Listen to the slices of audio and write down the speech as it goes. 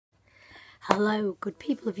Hello good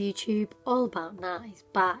people of YouTube, All About Nat is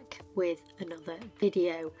back with another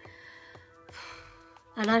video,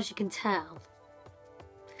 and as you can tell,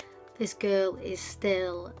 this girl is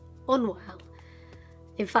still unwell.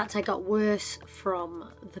 In fact, I got worse from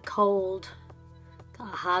the cold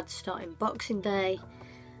that I had starting Boxing Day,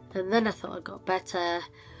 and then I thought I got better,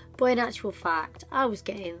 but in actual fact I was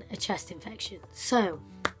getting a chest infection. So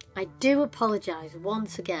I do apologise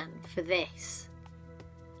once again for this.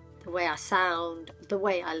 The way I sound, the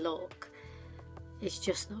way I look, it's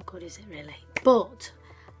just not good, is it really? But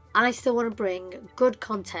I still want to bring good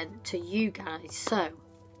content to you guys. So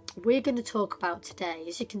we're going to talk about today,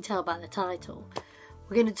 as you can tell by the title,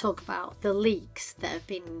 we're going to talk about the leaks that have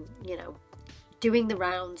been, doing the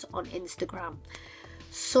rounds on Instagram.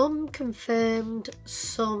 Some confirmed,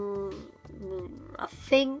 some I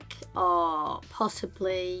think are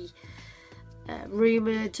possibly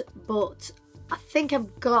rumoured, but I think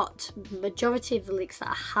I've got majority of the leaks that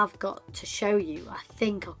I have got to show you, I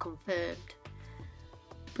think are confirmed.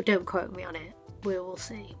 But don't quote me on it. We will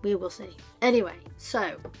see. We will see. Anyway,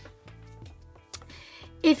 so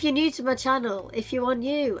if you're new to my channel, if you are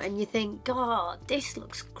new and you think, God, this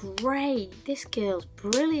looks great, this girl's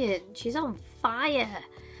brilliant, she's on fire,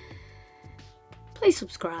 please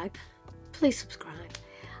subscribe. Please subscribe.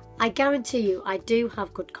 I guarantee you I do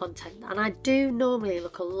have good content, and I do normally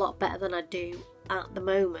look a lot better than I do at the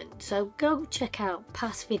moment, so go check out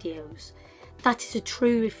past videos. That is a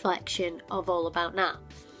true reflection of All About Nat.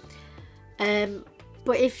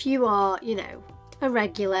 But if you are, a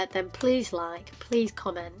regular, then please like, please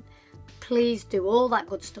comment, please do all that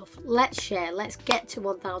good stuff. Let's share, let's get to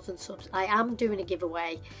 1,000 subs. I am doing a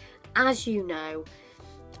giveaway, as you know.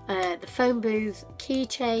 The phone booth,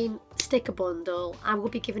 keychain, sticker bundle, I will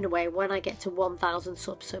be giving away when I get to 1,000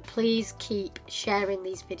 subs, so please keep sharing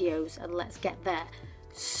these videos and let's get there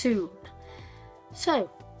soon. So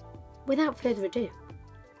without further ado,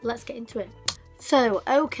 let's get into it. So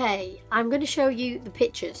okay, I'm going to show you the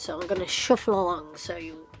pictures, so I'm going to shuffle along so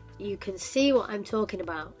you can see what I'm talking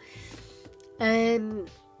about.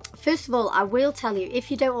 First of all, I will tell you,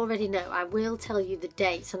 if you don't already know, I will tell you the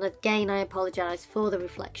dates. And again, I apologise for the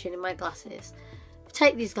reflection in my glasses.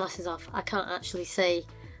 Take these glasses off, I can't actually see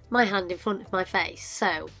my hand in front of my face.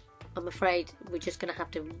 So, I'm afraid we're just going to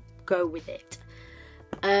have to go with it.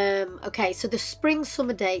 Okay, so the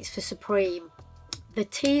spring-summer dates for Supreme. The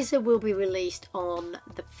teaser will be released on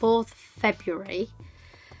the 4th February.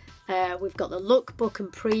 We've got the lookbook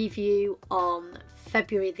and preview on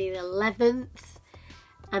February the 11th.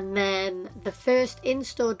 And then the first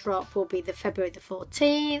in-store drop will be the February the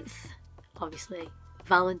 14th, obviously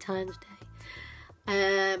Valentine's Day.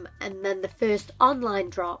 And then the first online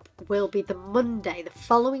drop will be the Monday, the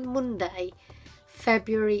following Monday,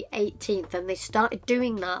 February 18th. And they started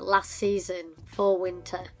doing that last season for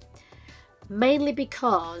winter, mainly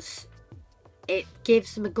because it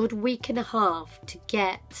gives them a good week and a half to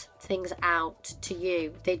get things out to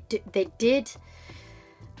you. They did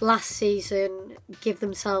last season give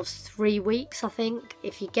themselves 3 weeks, I think.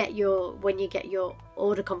 If you get when you get your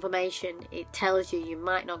order confirmation, it tells you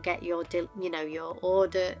might not get your your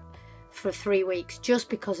order for 3 weeks, just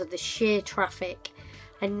because of the sheer traffic.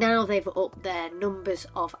 And now they've upped their numbers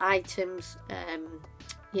of items.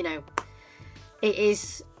 It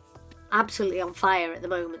is absolutely on fire at the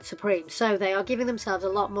moment, Supreme. So they are giving themselves a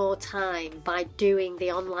lot more time by doing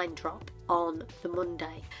the online drop on the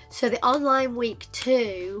Monday. So the online week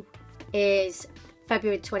 2 is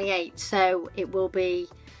February 28th, so it will be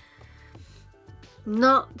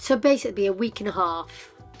basically a week and a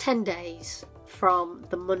half, 10 days from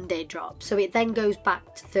the Monday drop. So it then goes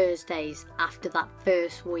back to Thursdays after that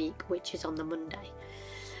first week, which is on the Monday.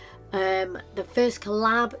 The first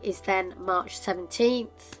collab is then March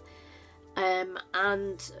 17th.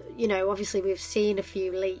 And obviously we've seen a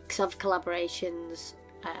few leaks of collaborations.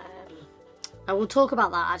 I will talk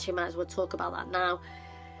about that, actually might as well talk about that now.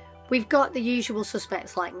 We've got the usual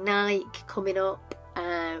suspects like Nike coming up.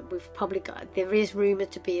 We've probably got, there is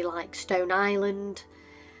rumoured to be like Stone Island.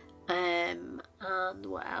 And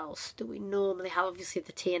what else do we normally have? Obviously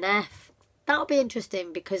the TNF. That'll be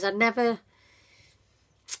interesting because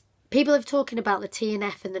people are talking about the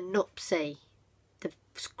TNF and the Nupsy, the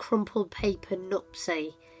crumpled paper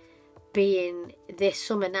Nupsy, being this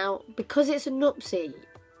summer. Now, because it's a Nupsy,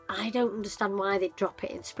 I don't understand why they drop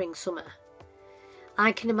it in spring summer.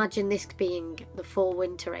 I can imagine this being the fall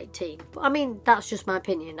winter 18. But I mean, that's just my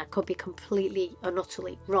opinion. I could be completely and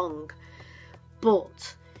utterly wrong.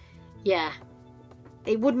 But yeah,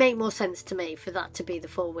 it would make more sense to me for that to be the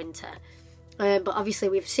fall winter. But obviously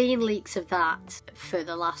we've seen leaks of that for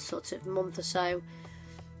the last sort of month or so.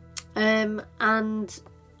 And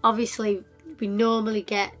obviously we normally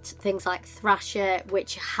get things like Thrasher,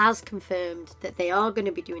 which has confirmed that they are going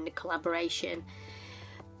to be doing the collaboration.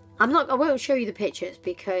 I won't show you the pictures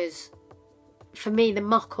because for me the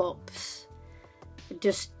mock-ups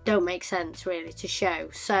just don't make sense really to show.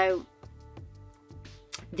 So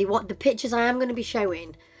the pictures I am going to be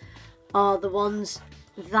showing are the ones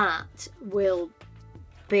that will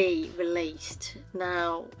be released.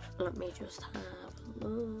 Now let me just have a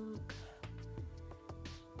look.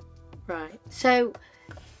 Right, so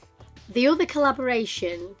the other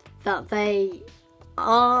collaboration that they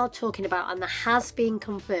are talking about and that has been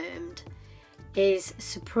confirmed is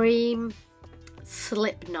Supreme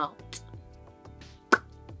Slipknot.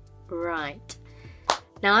 Right,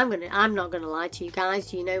 now I'm not gonna lie to you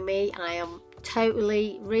guys. You know me, I am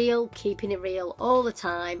totally real, keeping it real all the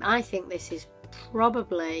time. I think this is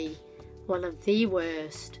probably one of the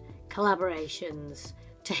worst collaborations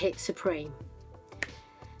to hit Supreme.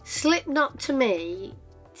 Slipknot to me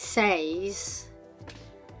says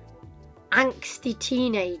angsty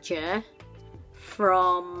teenager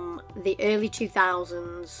from the early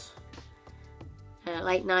 2000s,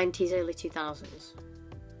 late 90s, early 2000s.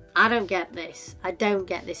 I don't get this. I don't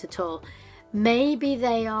get this at all. Maybe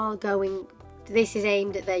they are going, this is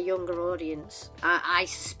aimed at their younger audience, I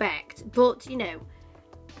suspect. But, you know,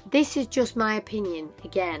 this is just my opinion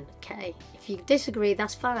again, okay? If you disagree,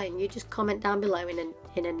 that's fine. You just comment down below in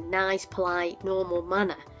a nice, polite, normal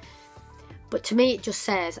manner. But to me, it just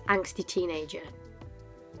says angsty teenager.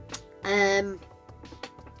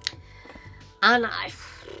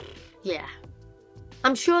 Yeah.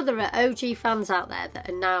 I'm sure there are OG fans out there that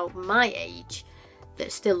are now my age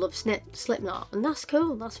that still love Slipknot. And that's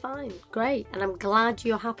cool, that's fine, great. And I'm glad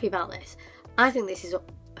you're happy about this. I think this is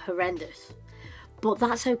horrendous. But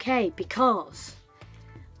that's okay, because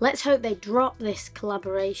let's hope they drop this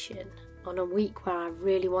collaboration on a week where I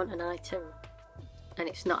really want an item and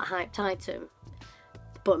it's not a hyped item,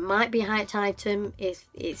 but it might be a hyped item if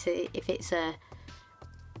it's a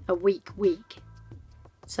weak.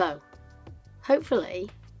 So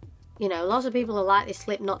hopefully, you know, lots of people are like this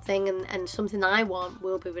Slipknot thing, and something I want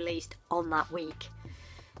will be released on that week.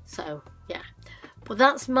 So yeah, but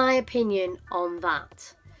that's my opinion on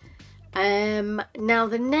that. Now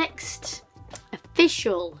the next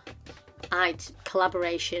official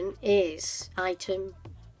collaboration is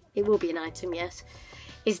it will be an item, yes,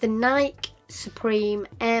 is the Nike Supreme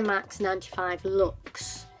Air Max 95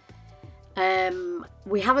 Luxe.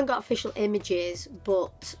 We haven't got official images,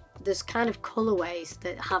 but there's kind of colourways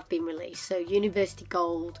that have been released. So University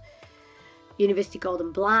Gold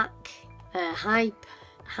and Black,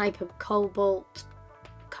 Hyper Cobalt,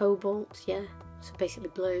 yeah, so basically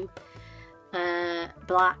blue,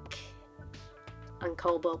 Black and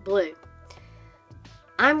Cobalt Blue.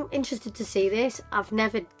 I'm interested to see this. I've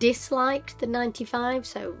never disliked the 95,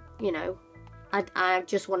 so, you know, I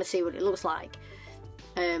just want to see what it looks like.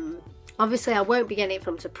 Obviously I won't be getting it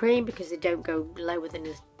from Supreme because they don't go lower than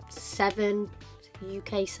a 7,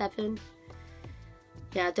 UK 7.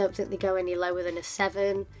 Yeah, I don't think they go any lower than a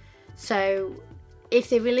 7. So if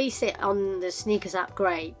they release it on the sneakers app,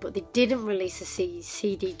 great, but they didn't release the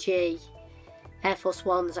CDG Air Force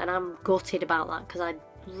Ones, and I'm gutted about that because I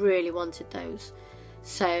really wanted those.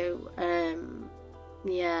 So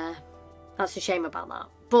yeah, that's a shame about that,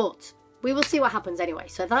 but we will see what happens anyway.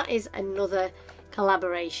 So that is another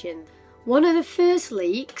collaboration. One of the first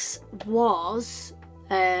leaks was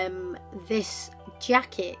this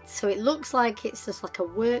jacket. So it looks like it's just like a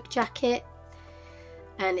work jacket,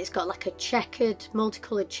 and it's got like a checkered,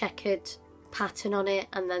 multicolored checkered pattern on it,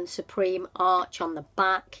 and then Supreme arch on the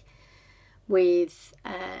back with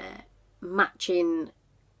matching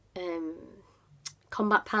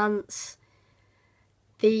combat pants.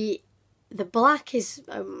 The black is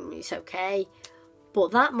it's okay,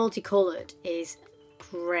 but that multicolored is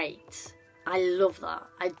great. I love that.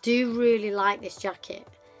 I do really like this jacket.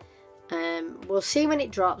 We'll see when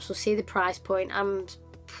it drops. We'll see the price point. I'm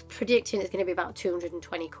predicting it's going to be about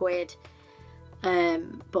 220 quid.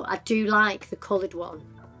 But I do like the coloured one.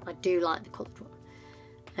 I do like the coloured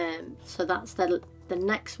one. So that's the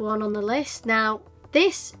next one on the list. Now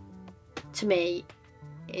this, to me,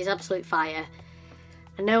 is absolute fire.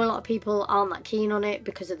 I know a lot of people aren't that keen on it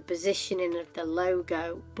because of the positioning of the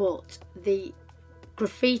logo, but the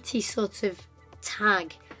graffiti sort of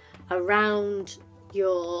tag around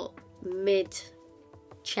your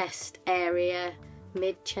mid-chest area,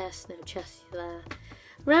 chest there,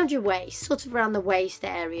 around your waist, sort of around the waist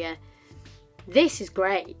area. This is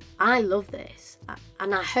great. I love this,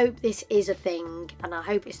 and I hope this is a thing, and I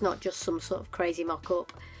hope it's not just some sort of crazy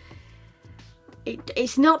mock-up.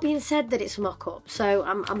 it's not being said that it's a mock-up, so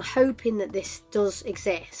I'm hoping that this does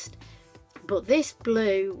exist. But this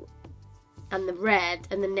blue and the red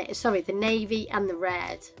and the navy and the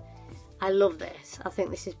red, I love this. I think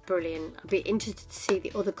this is brilliant. I'd be interested to see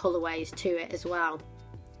the other colourways to it as well.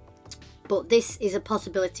 But this is a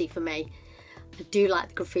possibility for me. I do like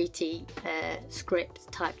the graffiti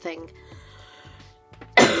script type thing.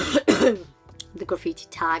 The graffiti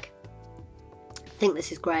tag. I think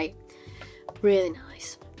this is great. Really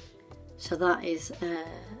nice. So that is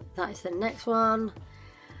the next one.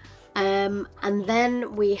 And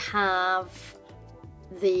then we have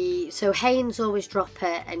so Hanes always drop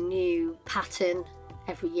a new pattern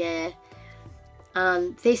every year,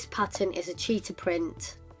 and this pattern is a cheetah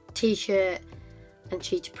print t-shirt and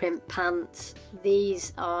cheetah print pants.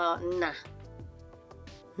 These are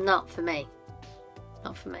not for me.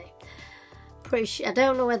 Not for me. I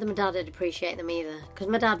don't know whether my dad would appreciate them either, because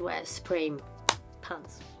my dad wears Supreme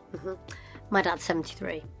pants. My dad's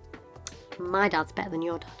 73. My dad's better than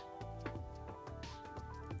your dad.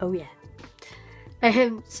 Oh yeah.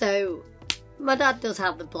 So my dad does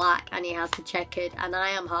have the black and he has the checkered, and I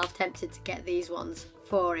am half tempted to get these ones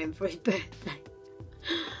for him for his birthday.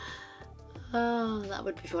 Oh, that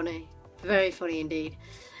would be funny. Very funny indeed.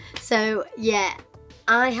 So yeah,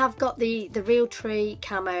 I have got the Real Tree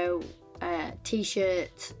camo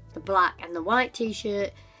t-shirt, the black and the white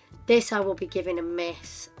t-shirt. This I will be giving a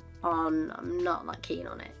miss on. I'm not that keen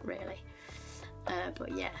on it really,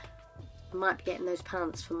 but yeah, I might be getting those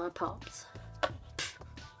pants for my pops.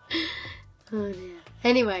 Oh dear.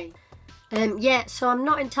 Anyway, yeah, so I'm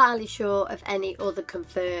not entirely sure of any other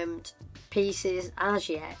confirmed pieces as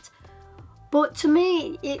yet, but to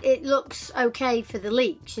me it looks okay for the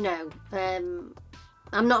leaks, you know.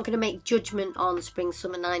 I'm not going to make judgment on Spring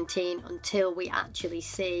Summer 19 until we actually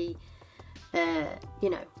see, you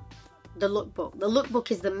know, the lookbook. The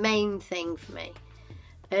lookbook is the main thing for me.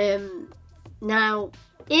 Now,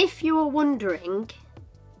 if you are wondering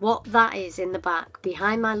what that is in the back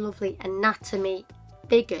behind my lovely anatomy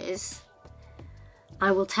figures,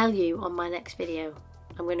 I will tell you on my next video.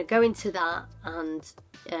 I'm going to go into that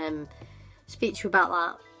and speak to you about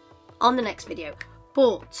that on the next video.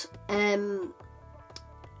 But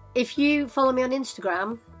if you follow me on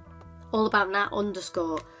Instagram,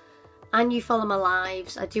 allaboutnat_, and you follow my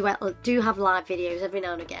lives, I do have live videos every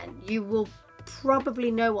now and again, you will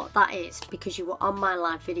probably know what that is because you were on my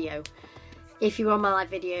live video. If you were on my live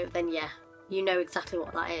video, then yeah, you know exactly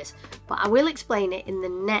what that is. But I will explain it in the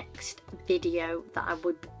next video that I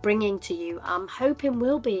would be bringing to you. I'm hoping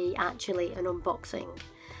will be actually an unboxing.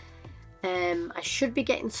 I should be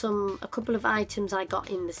getting a couple of items I got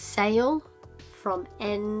in the sale from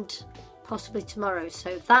End possibly tomorrow,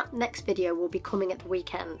 so that next video will be coming at the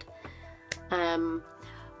weekend.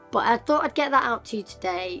 But I thought I'd get that out to you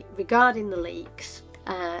today regarding the leaks.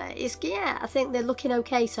 Yeah, I think they're looking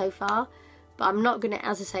okay so far, but I'm not going to,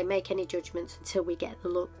 as I say, make any judgments until we get the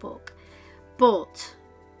lookbook. But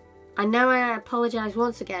I know I apologise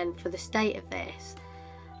once again for the state of this.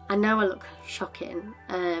 I know I look shocking.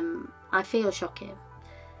 I feel shocking.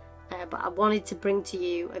 But I wanted to bring to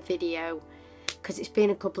you a video because it's been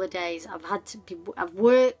a couple of days. I've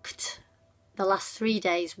worked the last 3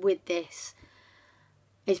 days with this.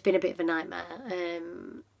 It's been a bit of a nightmare.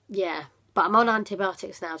 Yeah, but I'm on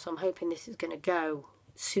antibiotics now, so I'm hoping this is going to go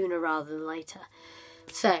sooner rather than later.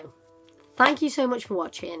 So, thank you so much for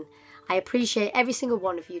watching. I appreciate every single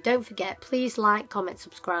one of you. Don't forget, please like, comment,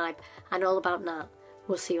 subscribe, and all about Nat.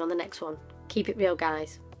 We'll see you on the next one. Keep it real,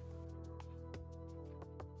 guys.